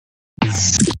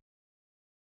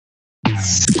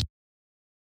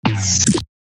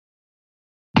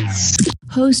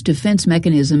Host defense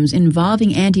mechanisms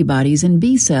involving antibodies and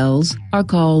B cells are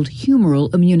called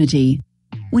humoral immunity.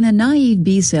 When a naive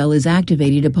B cell is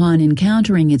activated upon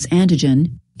encountering its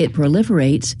antigen, it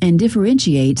proliferates and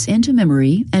differentiates into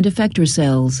memory and effector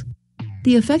cells.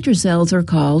 The effector cells are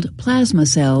called plasma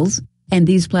cells, and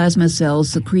these plasma cells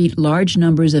secrete large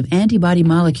numbers of antibody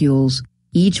molecules,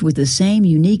 each with the same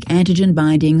unique antigen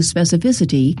binding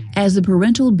specificity as the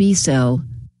parental B cell.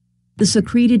 The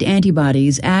secreted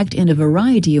antibodies act in a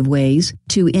variety of ways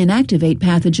to inactivate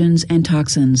pathogens and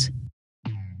toxins.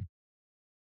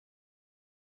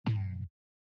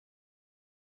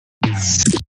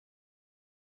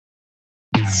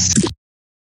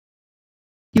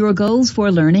 Your goals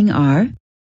for learning are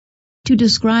to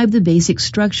describe the basic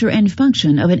structure and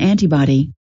function of an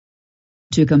antibody,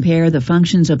 to compare the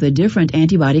functions of the different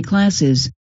antibody classes,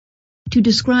 to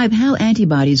describe how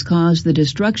antibodies cause the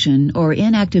destruction or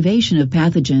inactivation of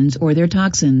pathogens or their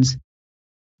toxins,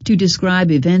 to describe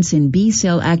events in B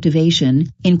cell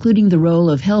activation, including the role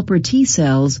of helper T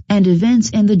cells and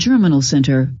events in the germinal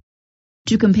center,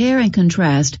 to compare and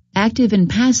contrast active and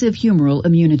passive humoral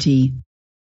immunity.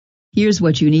 Here's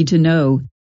what you need to know.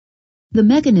 The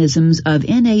mechanisms of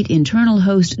innate internal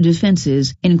host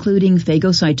defenses, including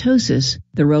phagocytosis,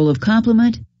 the role of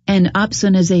complement, and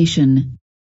opsonization.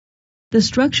 The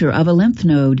structure of a lymph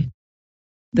node,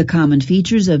 the common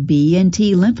features of B and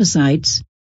T lymphocytes,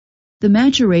 the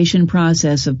maturation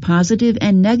process of positive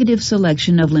and negative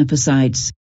selection of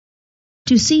lymphocytes.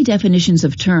 To see definitions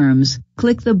of terms,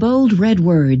 click the bold red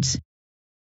words.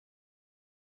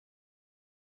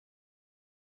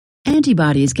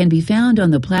 Antibodies can be found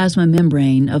on the plasma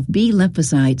membrane of B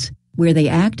lymphocytes, where they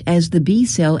act as the B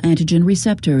cell antigen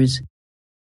receptors.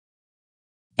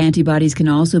 Antibodies can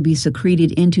also be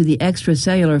secreted into the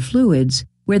extracellular fluids,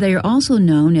 where they are also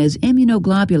known as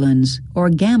immunoglobulins or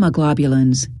gamma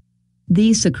globulins.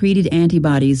 These secreted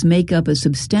antibodies make up a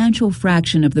substantial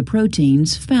fraction of the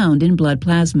proteins found in blood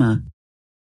plasma.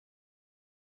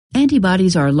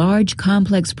 Antibodies are large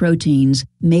complex proteins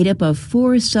made up of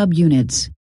 4 subunits.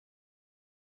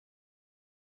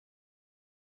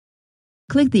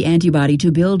 Click the antibody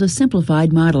to build a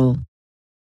simplified model.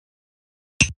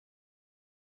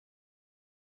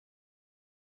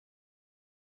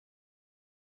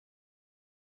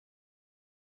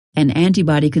 An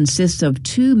antibody consists of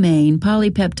 2 main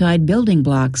polypeptide building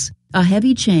blocks, a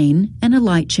heavy chain and a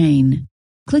light chain.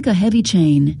 Click a heavy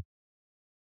chain.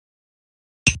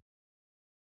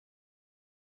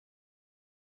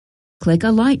 Click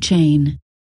a light chain.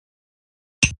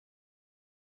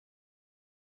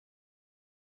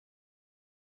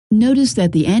 Notice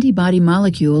that the antibody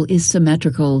molecule is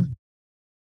symmetrical.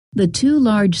 The 2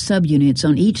 large subunits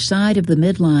on each side of the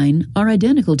midline are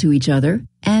identical to each other,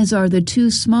 as are the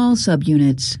 2 small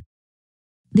subunits.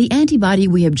 The antibody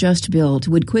we have just built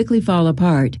would quickly fall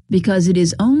apart because it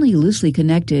is only loosely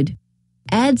connected.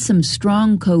 Add some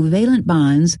strong covalent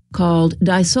bonds, called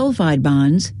disulfide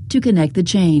bonds, to connect the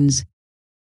chains.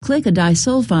 Click a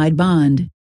disulfide bond.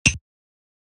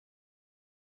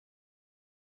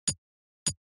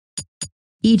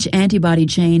 Each antibody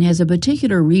chain has a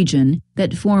particular region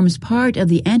that forms part of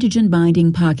the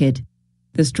antigen-binding pocket.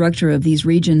 The structure of these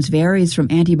regions varies from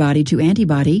antibody to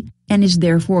antibody and is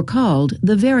therefore called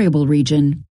the variable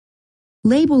region.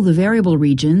 Label the variable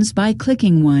regions by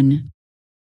clicking one.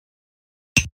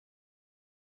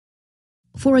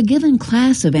 For a given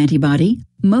class of antibody,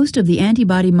 most of the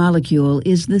antibody molecule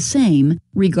is the same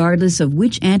regardless of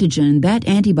which antigen that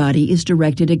antibody is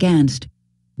directed against.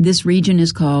 This region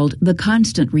is called the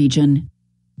constant region.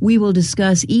 We will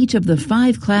discuss each of the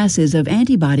 5 classes of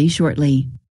antibody shortly.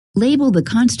 Label the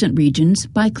constant regions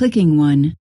by clicking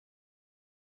one.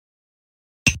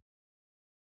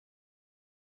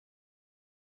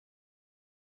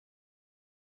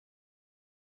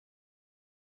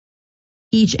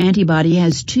 Each antibody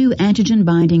has 2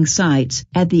 antigen-binding sites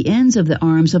at the ends of the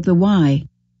arms of the Y.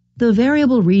 The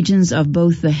variable regions of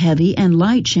both the heavy and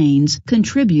light chains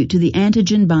contribute to the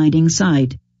antigen-binding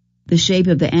site. The shape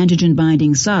of the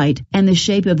antigen-binding site and the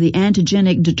shape of the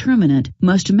antigenic determinant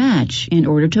must match in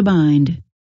order to bind.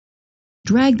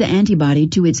 Drag the antibody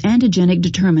to its antigenic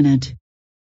determinant.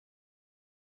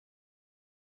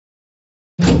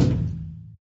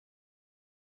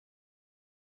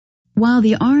 While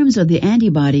the arms of the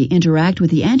antibody interact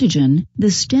with the antigen, the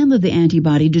stem of the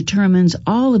antibody determines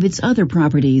all of its other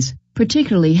properties,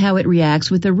 particularly how it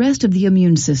reacts with the rest of the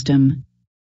immune system.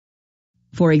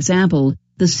 For example,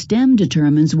 the stem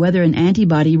determines whether an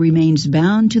antibody remains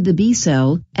bound to the B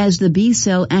cell as the B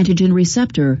cell antigen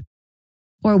receptor,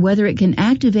 or whether it can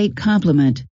activate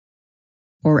complement,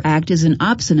 or act as an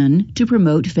opsonin to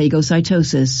promote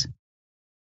phagocytosis.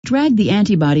 Drag the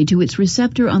antibody to its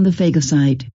receptor on the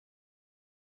phagocyte.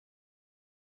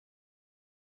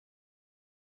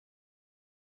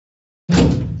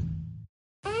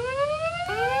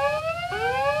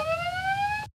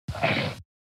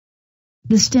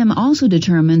 The stem also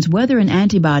determines whether an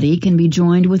antibody can be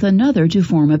joined with another to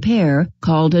form a pair,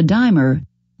 called a dimer,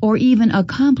 or even a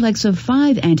complex of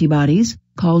 5 antibodies,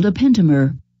 called a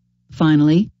pentamer.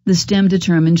 Finally, the stem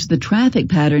determines the traffic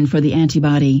pattern for the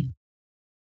antibody,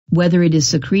 whether it is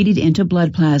secreted into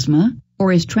blood plasma,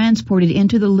 or is transported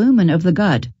into the lumen of the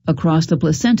gut, across the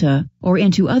placenta, or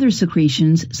into other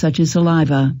secretions such as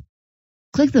saliva.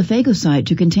 Click the phagocyte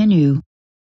to continue.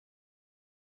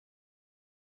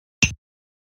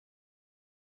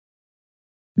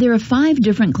 There are 5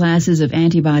 different classes of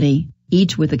antibody,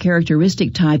 each with a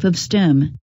characteristic type of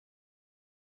stem.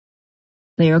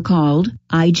 They are called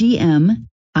IgM,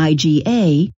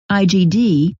 IgA,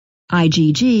 IgD,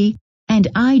 IgG, and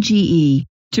IgE.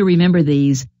 To remember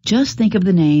these, just think of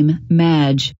the name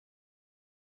MAG.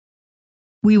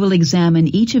 We will examine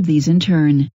each of these in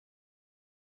turn.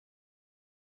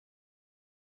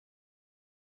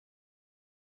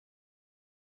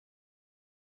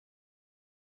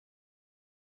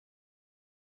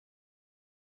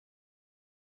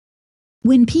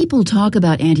 When people talk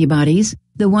about antibodies,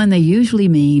 the one they usually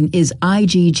mean is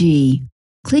IgG.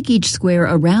 Click each square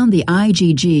around the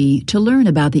IgG to learn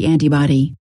about the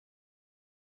antibody.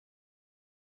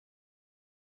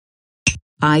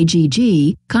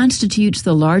 IgG constitutes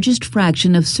the largest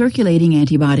fraction of circulating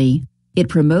antibody. It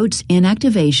promotes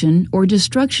inactivation or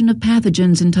destruction of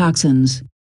pathogens and toxins.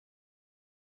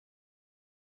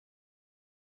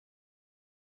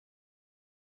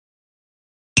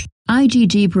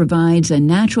 IgG provides a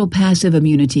natural passive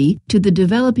immunity to the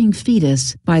developing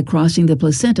fetus by crossing the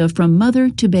placenta from mother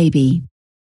to baby.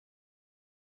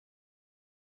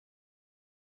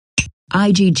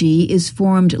 IgG is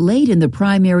formed late in the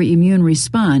primary immune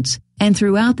response and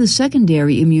throughout the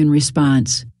secondary immune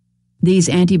response. These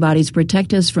antibodies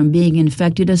protect us from being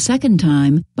infected a second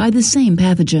time by the same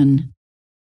pathogen.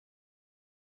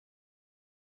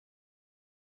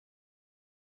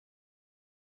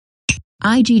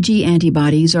 IgG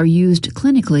antibodies are used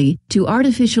clinically to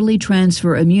artificially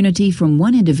transfer immunity from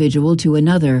one individual to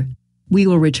another. We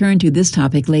will return to this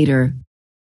topic later.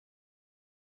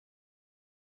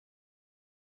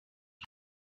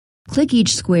 Click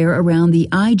each square around the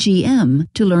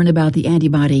IgM to learn about the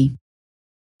antibody.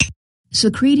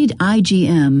 Secreted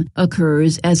IgM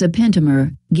occurs as a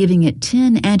pentamer, giving it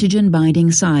 10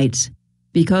 antigen-binding sites.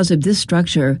 Because of this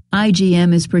structure,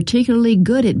 IgM is particularly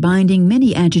good at binding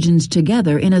many antigens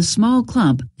together in a small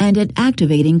clump and at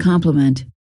activating complement.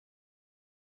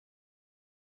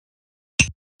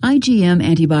 IgM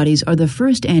antibodies are the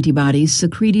first antibodies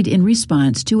secreted in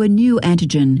response to a new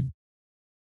antigen.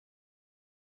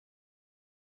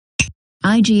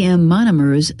 IgM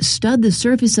monomers stud the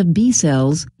surface of B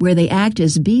cells where they act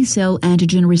as B cell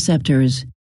antigen receptors.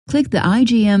 Click the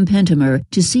IgM pentamer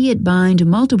to see it bind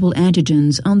multiple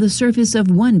antigens on the surface of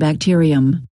one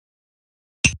bacterium.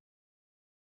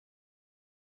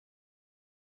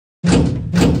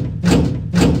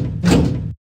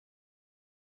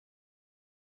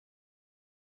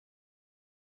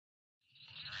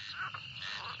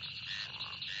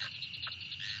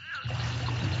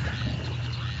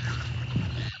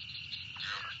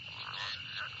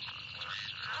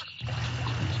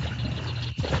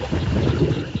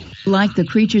 Like the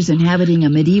creatures inhabiting a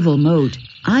medieval moat,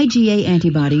 IgA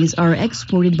antibodies are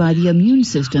exported by the immune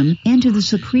system into the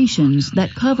secretions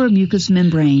that cover mucous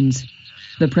membranes.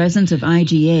 The presence of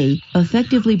IgA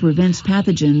effectively prevents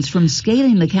pathogens from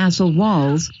scaling the castle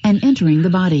walls and entering the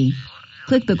body.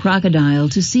 Click the crocodile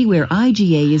to see where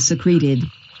IgA is secreted.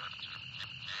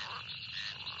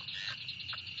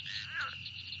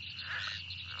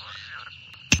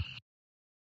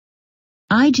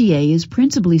 IgA is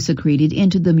principally secreted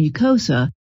into the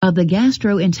mucosa of the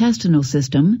gastrointestinal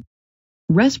system,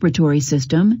 respiratory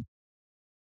system,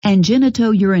 and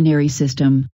genitourinary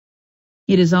system.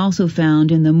 It is also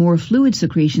found in the more fluid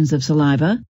secretions of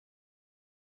saliva,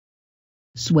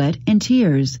 sweat, and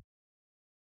tears.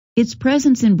 Its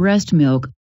presence in breast milk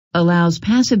allows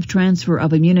passive transfer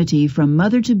of immunity from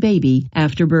mother to baby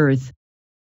after birth.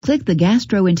 Click the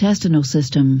gastrointestinal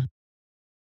system.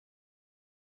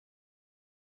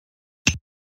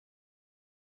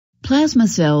 Plasma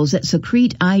cells that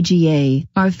secrete IgA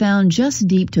are found just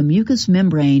deep to mucous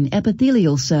membrane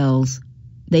epithelial cells.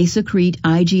 They secrete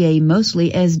IgA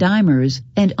mostly as dimers,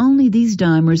 and only these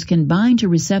dimers can bind to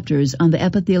receptors on the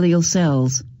epithelial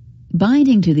cells.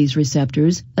 Binding to these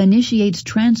receptors initiates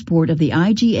transport of the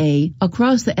IgA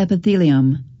across the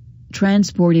epithelium.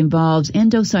 Transport involves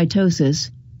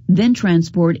endocytosis, then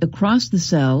transport across the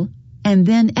cell, and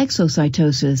then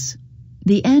exocytosis.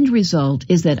 The end result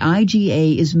is that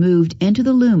IgA is moved into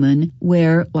the lumen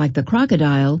where, like the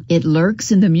crocodile, it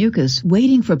lurks in the mucus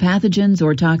waiting for pathogens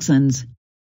or toxins.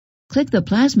 Click the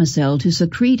plasma cell to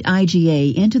secrete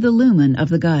IgA into the lumen of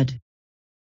the gut.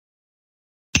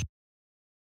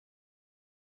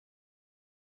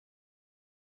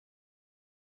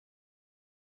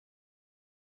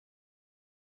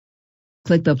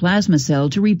 Click the plasma cell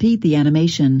to repeat the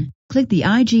animation. Click the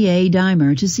IgA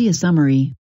dimer to see a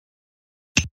summary.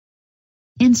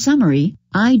 In summary,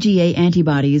 IgA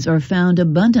antibodies are found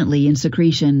abundantly in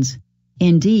secretions.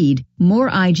 Indeed,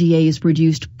 more IgA is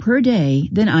produced per day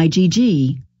than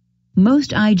IgG.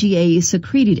 Most IgA is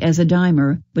secreted as a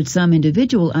dimer, but some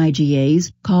individual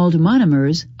IgAs, called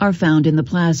monomers, are found in the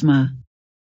plasma.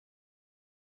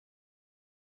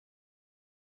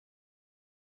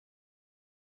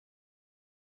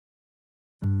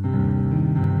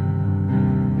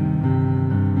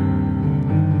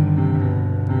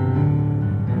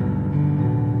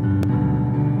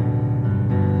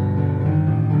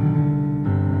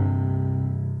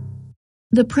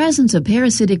 The presence of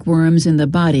parasitic worms in the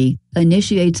body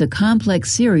initiates a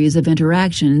complex series of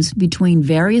interactions between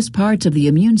various parts of the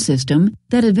immune system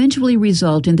that eventually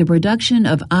result in the production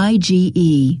of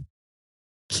IgE.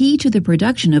 Key to the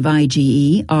production of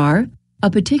IgE are a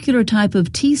particular type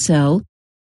of T cell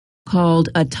called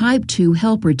a type II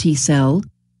helper T cell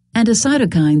and a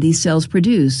cytokine these cells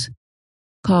produce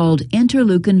called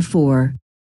interleukin-4.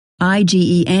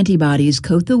 IgE antibodies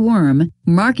coat the worm,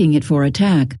 marking it for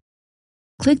attack.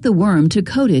 Click the worm to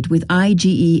coat it with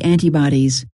IgE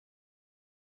antibodies.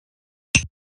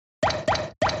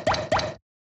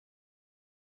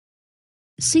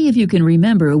 See if you can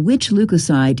remember which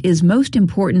leukocyte is most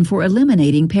important for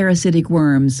eliminating parasitic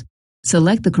worms.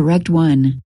 Select the correct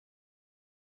one.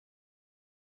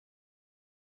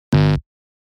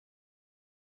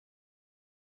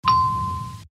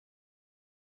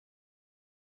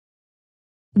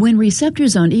 When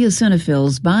receptors on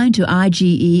eosinophils bind to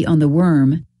IgE on the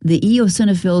worm, the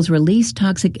eosinophils release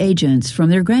toxic agents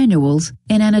from their granules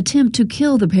in an attempt to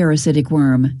kill the parasitic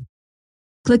worm.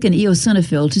 Click an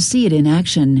eosinophil to see it in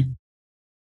action.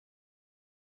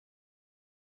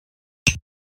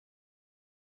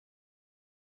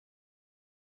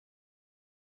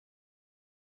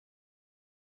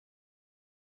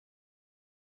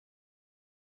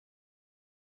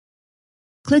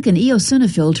 Click an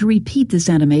eosinophil to repeat this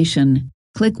animation.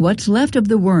 Click what's left of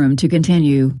the worm to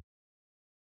continue.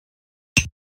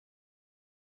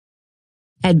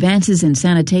 Advances in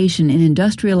sanitation in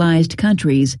industrialized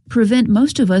countries prevent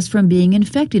most of us from being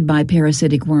infected by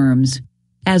parasitic worms.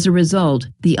 As a result,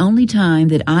 the only time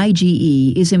that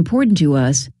IgE is important to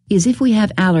us is if we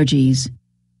have allergies.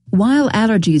 While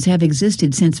allergies have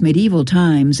existed since medieval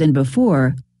times and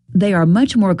before, they are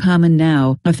much more common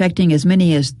now, affecting as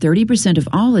many as 30% of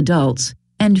all adults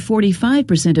and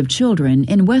 45% of children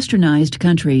in westernized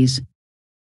countries.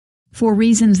 For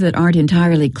reasons that aren't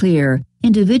entirely clear,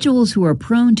 individuals who are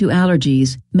prone to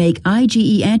allergies make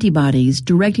IgE antibodies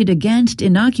directed against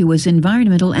innocuous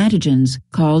environmental antigens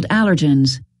called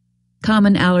allergens.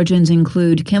 Common allergens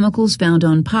include chemicals found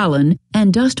on pollen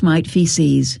and dust mite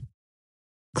feces.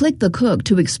 Click the cook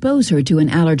to expose her to an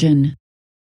allergen.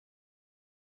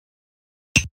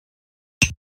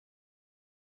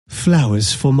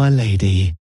 Flowers for my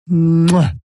lady.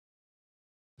 Mwah.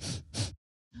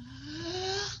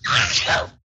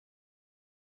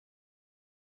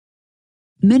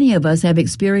 Many of us have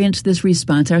experienced this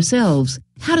response ourselves.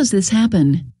 How does this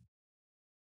happen?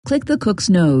 Click the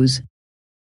cook's nose.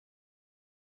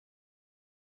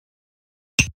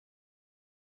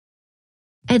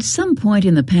 At some point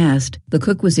in the past, the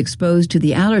cook was exposed to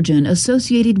the allergen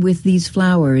associated with these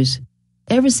flowers.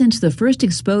 Ever since the first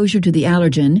exposure to the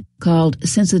allergen, called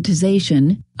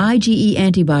sensitization, IgE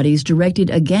antibodies directed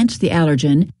against the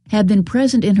allergen have been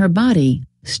present in her body,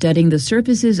 studying the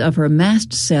surfaces of her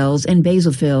mast cells and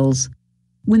basophils.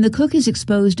 When the cook is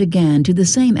exposed again to the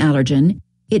same allergen,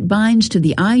 it binds to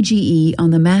the IgE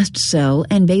on the mast cell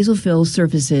and basophil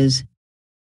surfaces.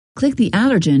 Click the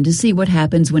allergen to see what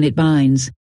happens when it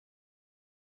binds.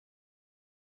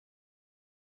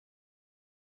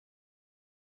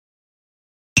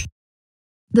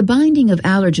 The binding of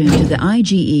allergen to the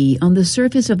IgE on the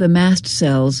surface of the mast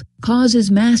cells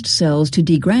causes mast cells to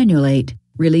degranulate,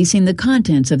 releasing the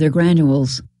contents of their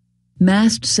granules.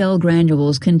 Mast cell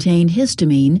granules contain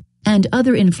histamine and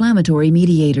other inflammatory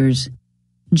mediators.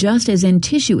 Just as in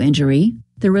tissue injury,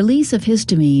 the release of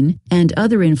histamine and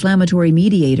other inflammatory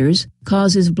mediators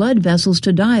causes blood vessels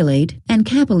to dilate and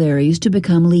capillaries to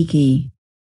become leaky.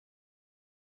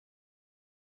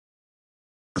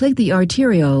 Click the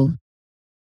arteriole.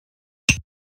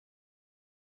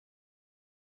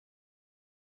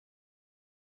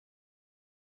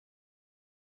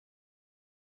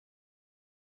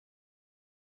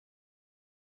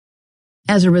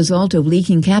 As a result of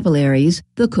leaking capillaries,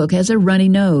 the cook has a runny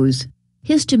nose.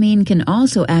 Histamine can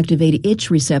also activate itch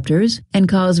receptors and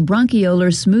cause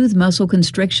bronchiolar smooth muscle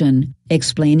constriction,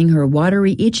 explaining her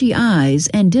watery, itchy eyes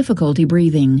and difficulty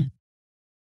breathing.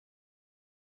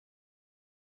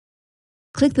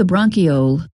 Click the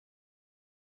bronchiole.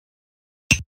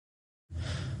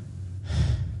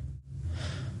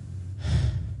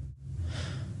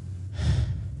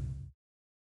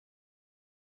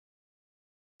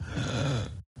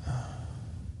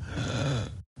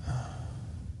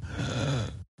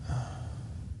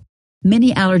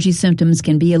 Many allergy symptoms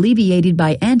can be alleviated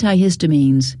by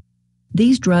antihistamines.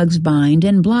 These drugs bind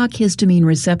and block histamine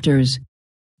receptors.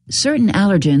 Certain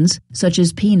allergens, such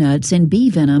as peanuts and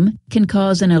bee venom, can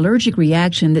cause an allergic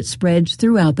reaction that spreads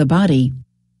throughout the body.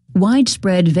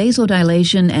 Widespread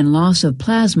vasodilation and loss of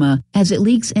plasma as it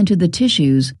leaks into the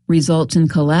tissues results in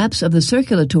collapse of the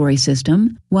circulatory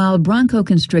system, while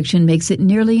bronchoconstriction makes it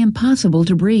nearly impossible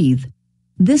to breathe.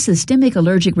 This systemic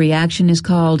allergic reaction is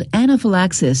called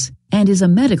anaphylaxis and is a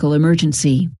medical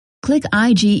emergency. Click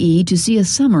IgE to see a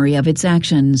summary of its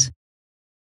actions.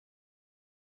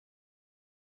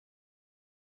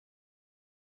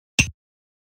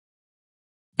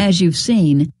 As you've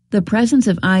seen, the presence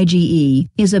of IgE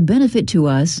is a benefit to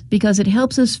us because it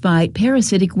helps us fight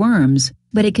parasitic worms,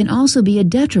 but it can also be a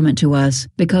detriment to us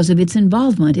because of its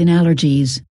involvement in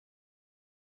allergies.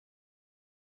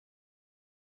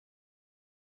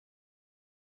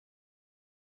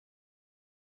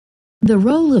 The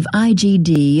role of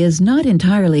IgD is not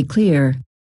entirely clear.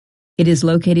 It is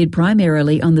located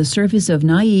primarily on the surface of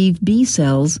naive B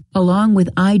cells along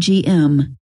with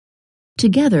IgM.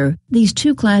 Together, these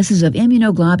two classes of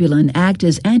immunoglobulin act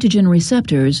as antigen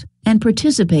receptors and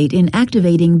participate in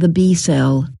activating the B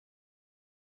cell.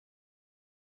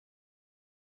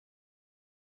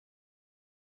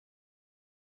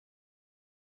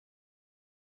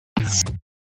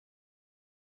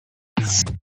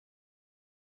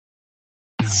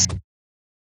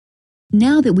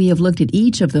 Now that we have looked at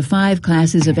each of the 5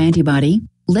 classes of antibody,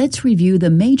 let's review the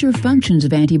major functions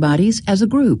of antibodies as a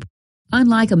group.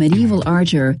 Unlike a medieval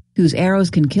archer, whose arrows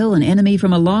can kill an enemy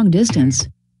from a long distance,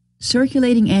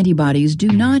 circulating antibodies do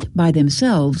not, by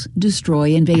themselves, destroy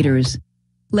invaders.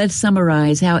 Let's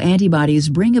summarize how antibodies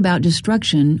bring about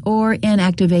destruction or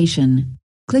inactivation.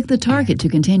 Click the target to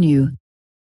continue.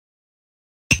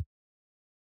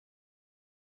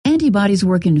 Antibodies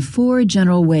work in 4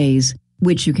 general ways,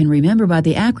 which you can remember by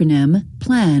the acronym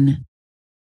PLAN.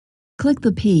 Click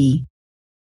the P.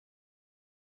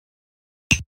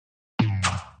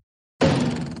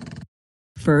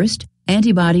 First,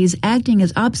 antibodies acting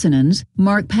as opsonins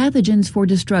mark pathogens for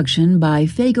destruction by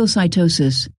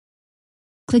phagocytosis.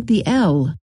 Click the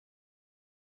L.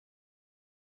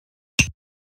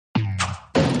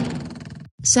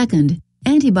 Second,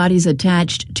 antibodies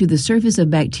attached to the surface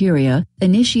of bacteria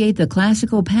initiate the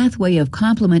classical pathway of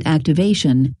complement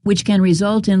activation, which can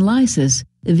result in lysis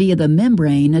via the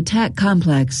membrane attack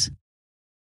complex.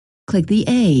 Click the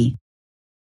A.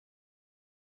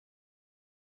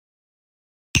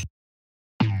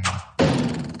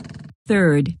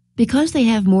 Third, because they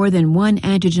have more than one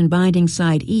antigen binding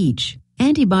site each,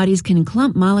 antibodies can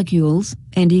clump molecules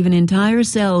and even entire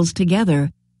cells together,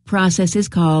 processes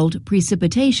called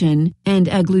precipitation and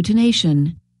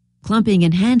agglutination. Clumping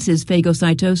enhances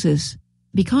phagocytosis.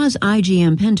 Because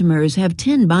IgM pentamers have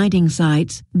 10 binding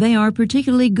sites, they are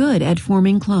particularly good at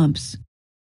forming clumps.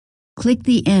 Click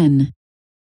the N.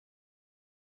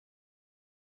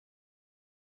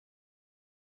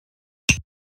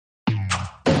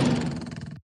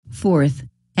 Fourth,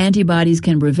 antibodies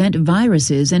can prevent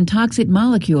viruses and toxic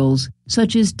molecules,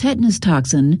 such as tetanus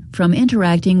toxin, from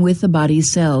interacting with the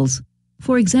body's cells.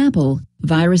 For example,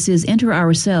 viruses enter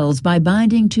our cells by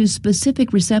binding to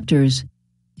specific receptors.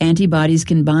 Antibodies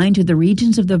can bind to the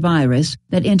regions of the virus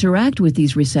that interact with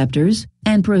these receptors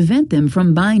and prevent them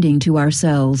from binding to our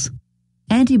cells.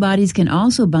 Antibodies can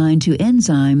also bind to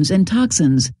enzymes and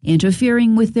toxins,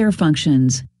 interfering with their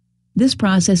functions. This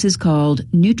process is called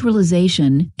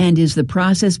neutralization and is the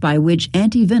process by which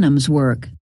antivenoms work.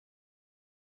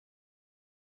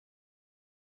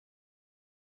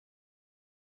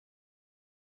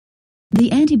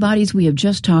 The antibodies we have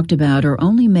just talked about are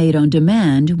only made on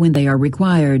demand when they are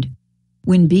required.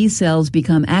 When B cells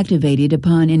become activated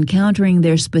upon encountering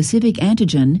their specific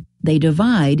antigen, they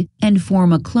divide and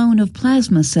form a clone of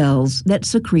plasma cells that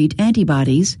secrete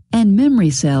antibodies and memory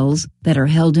cells that are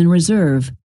held in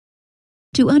reserve.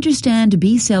 To understand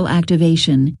B cell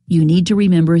activation, you need to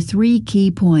remember 3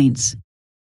 key points.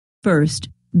 First,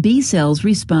 B cells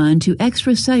respond to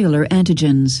extracellular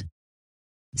antigens.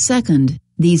 Second,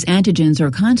 these antigens are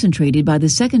concentrated by the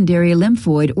secondary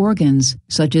lymphoid organs,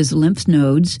 such as lymph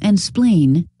nodes and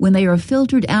spleen, when they are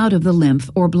filtered out of the lymph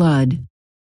or blood.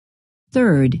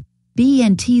 Third, B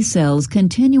and T cells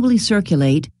continually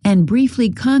circulate and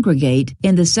briefly congregate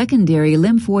in the secondary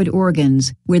lymphoid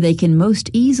organs, where they can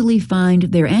most easily find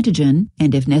their antigen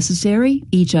and, if necessary,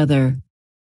 each other.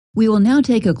 We will now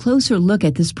take a closer look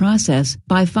at this process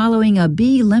by following a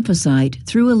B lymphocyte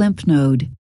through a lymph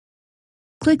node.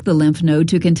 Click the lymph node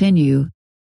to continue.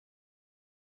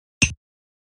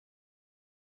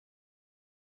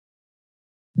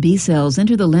 B cells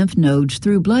enter the lymph nodes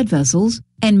through blood vessels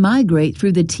and migrate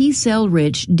through the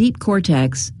T-cell-rich deep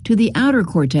cortex to the outer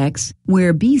cortex,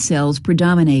 where B cells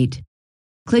predominate.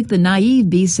 Click the naive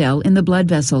B cell in the blood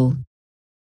vessel.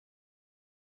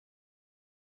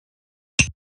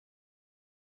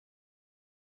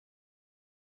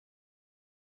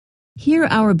 Here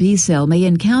our B cell may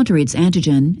encounter its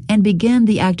antigen and begin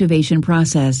the activation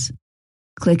process.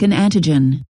 Click an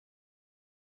antigen.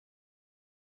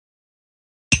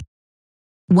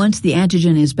 Once the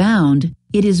antigen is bound,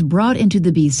 it is brought into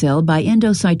the B cell by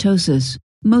endocytosis.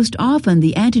 Most often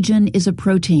the antigen is a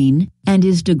protein and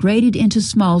is degraded into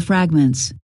small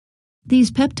fragments.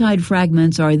 These peptide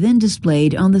fragments are then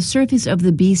displayed on the surface of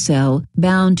the B cell,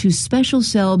 bound to special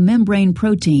cell membrane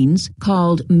proteins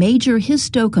called major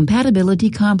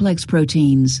histocompatibility complex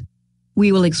proteins.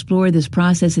 We will explore this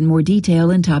process in more detail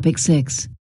in Topic 6.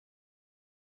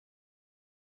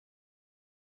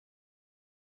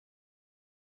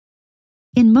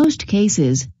 In most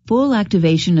cases, full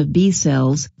activation of B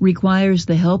cells requires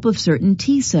the help of certain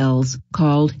T cells,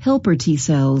 called helper T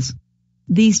cells.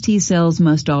 These T cells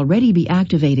must already be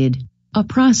activated, a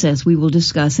process we will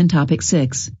discuss in Topic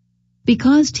 6.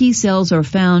 Because T cells are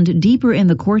found deeper in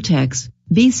the cortex,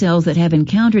 B cells that have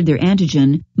encountered their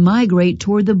antigen migrate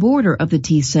toward the border of the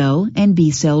T cell and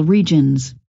B cell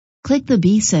regions. Click the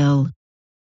B cell.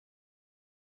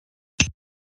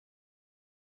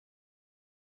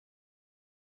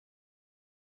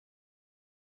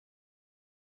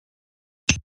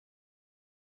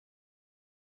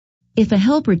 If a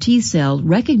helper T cell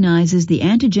recognizes the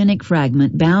antigenic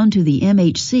fragment bound to the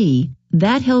MHC,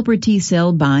 that helper T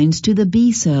cell binds to the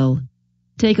B cell.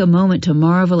 Take a moment to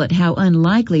marvel at how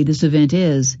unlikely this event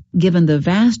is, given the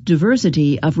vast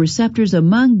diversity of receptors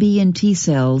among B and T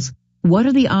cells. What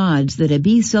are the odds that a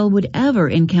B cell would ever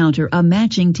encounter a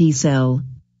matching T cell?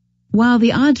 While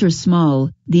the odds are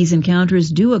small, these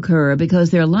encounters do occur because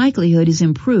their likelihood is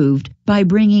improved by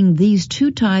bringing these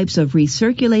two types of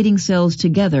recirculating cells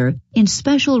together in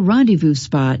special rendezvous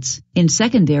spots in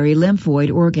secondary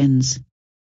lymphoid organs.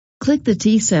 Click the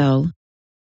T cell.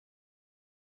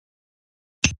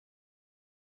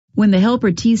 When the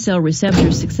helper T cell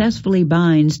receptor successfully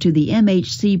binds to the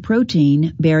MHC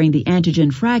protein bearing the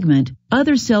antigen fragment,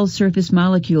 other cell surface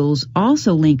molecules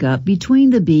also link up between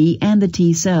the B and the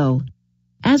T cell.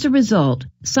 As a result,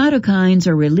 cytokines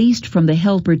are released from the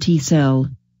helper T cell.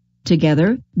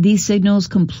 Together, these signals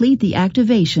complete the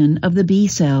activation of the B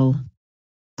cell.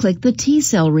 Click the T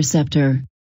cell receptor.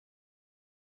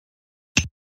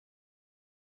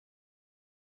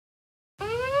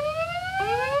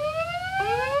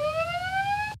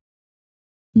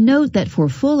 Note that for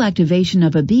full activation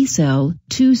of a B cell,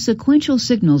 2 sequential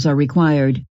signals are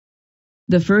required.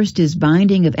 The first is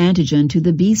binding of antigen to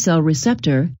the B cell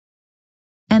receptor,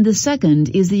 and the second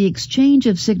is the exchange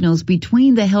of signals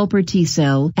between the helper T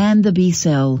cell and the B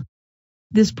cell.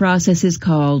 This process is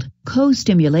called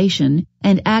co-stimulation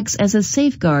and acts as a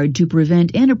safeguard to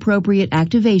prevent inappropriate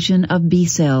activation of B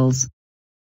cells.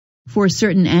 For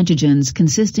certain antigens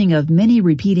consisting of many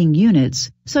repeating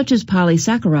units, such as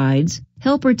polysaccharides,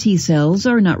 helper T cells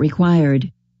are not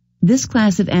required. This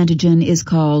class of antigen is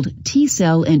called T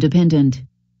cell independent.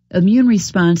 Immune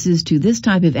responses to this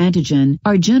type of antigen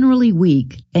are generally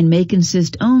weak and may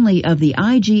consist only of the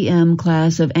IgM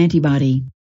class of antibody.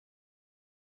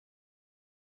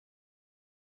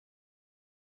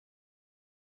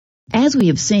 As we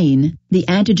have seen, the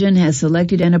antigen has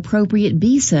selected an appropriate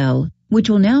B cell, which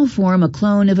will now form a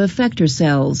clone of effector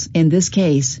cells, in this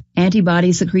case,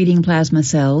 antibody-secreting plasma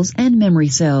cells and memory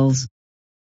cells.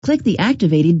 Click the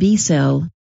activated B cell.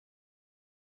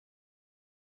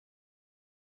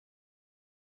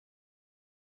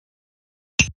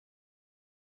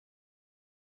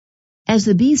 As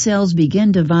the B cells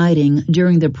begin dividing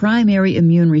during the primary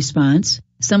immune response,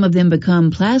 some of them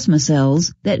become plasma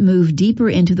cells that move deeper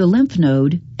into the lymph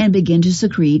node and begin to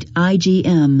secrete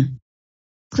IgM.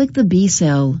 Click the B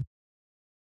cell.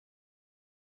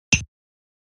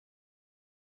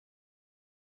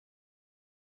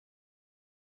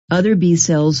 Other B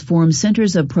cells form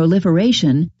centers of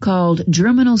proliferation called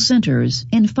germinal centers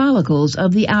in follicles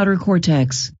of the outer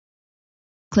cortex.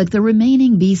 Click the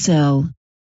remaining B cell.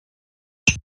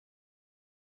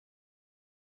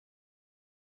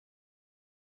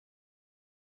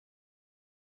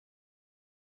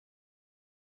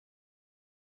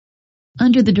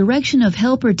 Under the direction of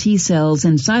helper T cells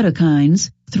and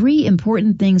cytokines, 3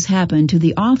 important things happen to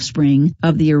the offspring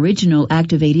of the original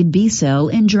activated B cell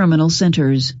in germinal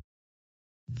centers.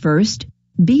 First,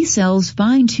 B cells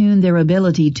fine-tune their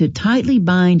ability to tightly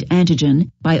bind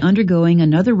antigen by undergoing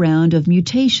another round of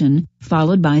mutation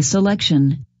followed by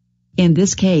selection. In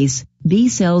this case, B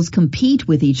cells compete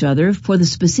with each other for the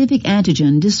specific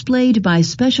antigen displayed by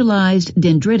specialized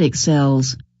dendritic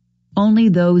cells. Only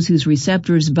those whose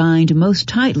receptors bind most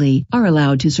tightly are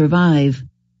allowed to survive.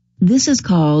 This is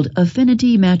called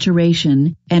affinity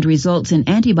maturation and results in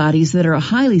antibodies that are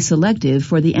highly selective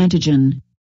for the antigen.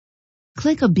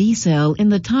 Click a B cell in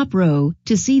the top row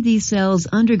to see these cells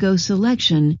undergo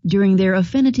selection during their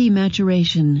affinity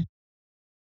maturation.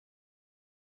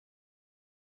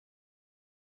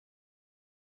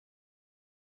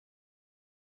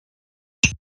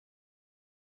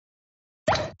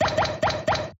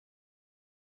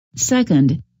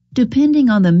 Second, depending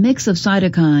on the mix of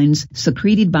cytokines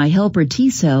secreted by helper T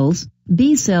cells,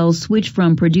 B cells switch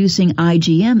from producing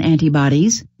IgM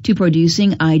antibodies to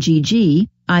producing IgG,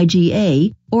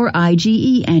 IgA, or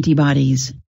IgE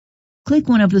antibodies. Click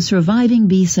one of the surviving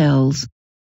B cells.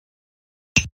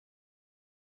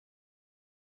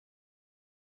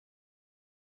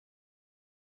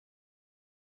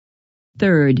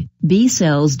 Third, B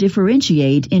cells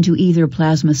differentiate into either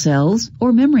plasma cells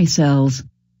or memory cells.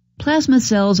 Plasma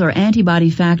cells are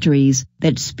antibody factories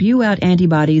that spew out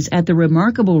antibodies at the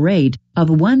remarkable rate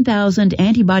of 1,000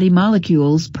 antibody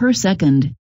molecules per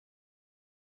second.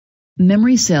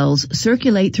 Memory cells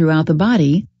circulate throughout the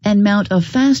body and mount a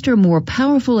faster, more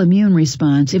powerful immune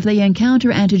response if they encounter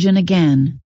antigen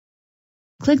again.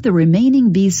 Click the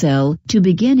remaining B cell to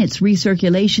begin its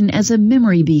recirculation as a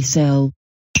memory B cell.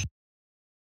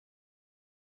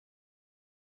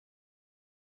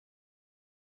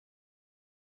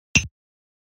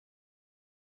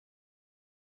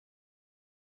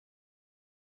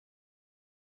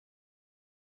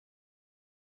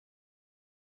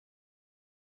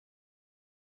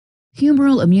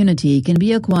 Humoral immunity can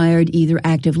be acquired either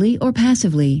actively or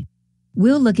passively.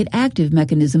 We'll look at active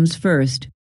mechanisms first.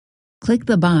 Click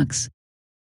the box.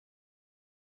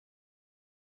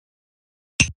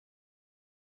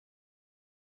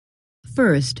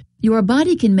 First, your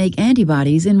body can make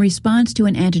antibodies in response to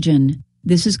an antigen.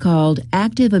 This is called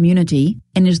active immunity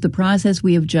and is the process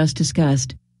we have just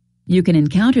discussed. You can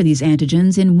encounter these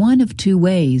antigens in one of 2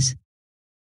 ways.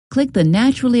 Click the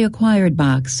naturally acquired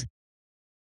box.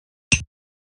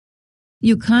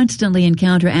 You constantly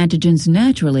encounter antigens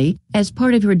naturally as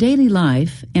part of your daily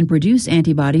life and produce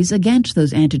antibodies against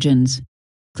those antigens.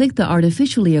 Click the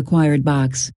artificially acquired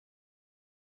box.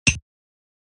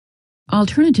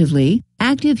 Alternatively,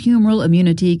 active humoral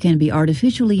immunity can be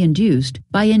artificially induced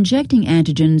by injecting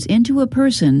antigens into a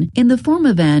person in the form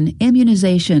of an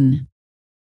immunization.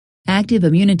 Active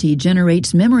immunity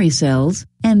generates memory cells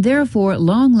and therefore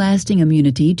long-lasting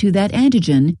immunity to that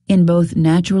antigen in both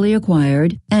naturally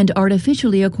acquired and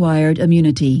artificially acquired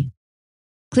immunity.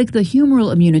 Click the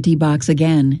humoral immunity box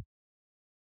again.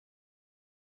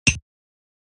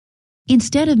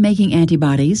 Instead of making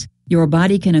antibodies, your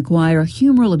body can acquire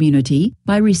humoral immunity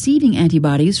by receiving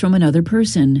antibodies from another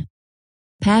person.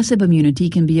 Passive immunity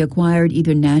can be acquired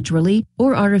either naturally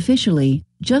or artificially,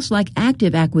 just like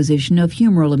active acquisition of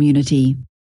humoral immunity.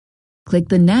 Click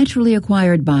the naturally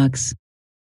acquired box.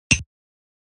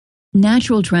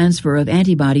 Natural transfer of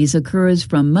antibodies occurs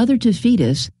from mother to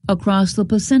fetus across the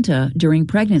placenta during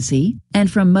pregnancy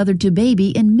and from mother to baby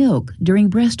in milk during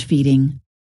breastfeeding.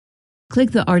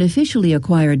 Click the artificially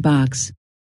acquired box.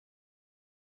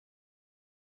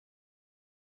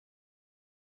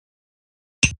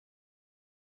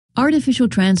 Artificial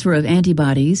transfer of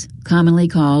antibodies, commonly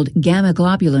called gamma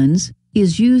globulins,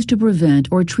 is used to prevent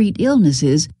or treat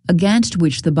illnesses against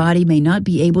which the body may not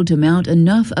be able to mount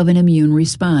enough of an immune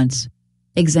response.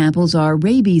 Examples are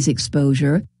rabies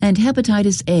exposure and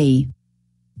hepatitis A.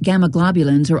 Gamma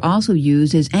globulins are also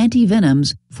used as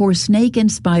antivenoms for snake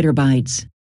and spider bites.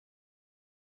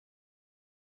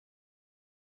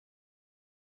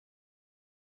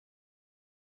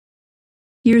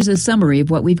 Here's a summary of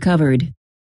what we've covered.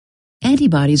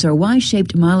 Antibodies are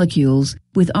Y-shaped molecules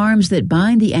with arms that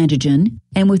bind the antigen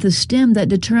and with a stem that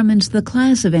determines the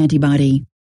class of antibody.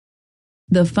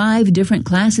 The 5 different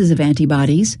classes of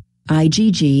antibodies,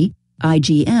 IgG,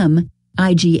 IgM,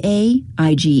 IgA,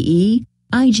 IgE,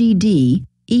 IgD,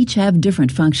 each have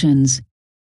different functions.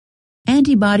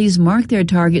 Antibodies mark their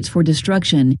targets for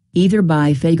destruction either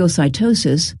by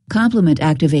phagocytosis, complement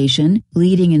activation,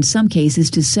 leading in some cases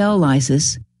to cell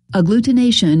lysis,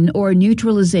 agglutination, or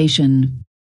neutralization.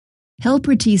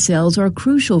 Helper T cells are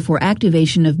crucial for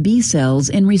activation of B cells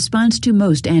in response to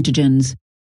most antigens.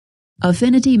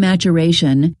 Affinity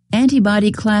maturation,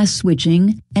 antibody class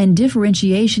switching, and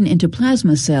differentiation into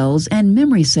plasma cells and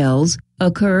memory cells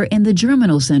occur in the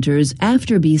germinal centers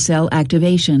after B cell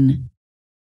activation.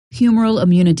 Humoral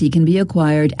immunity can be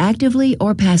acquired actively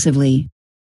or passively.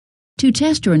 To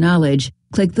test your knowledge,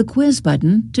 click the quiz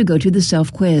button to go to the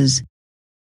self-quiz.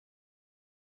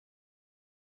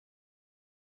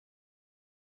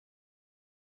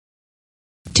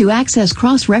 To access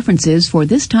cross-references for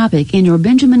this topic in your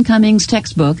Benjamin Cummings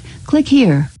textbook, click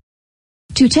here.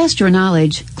 To test your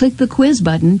knowledge, click the quiz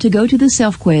button to go to the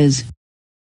self-quiz.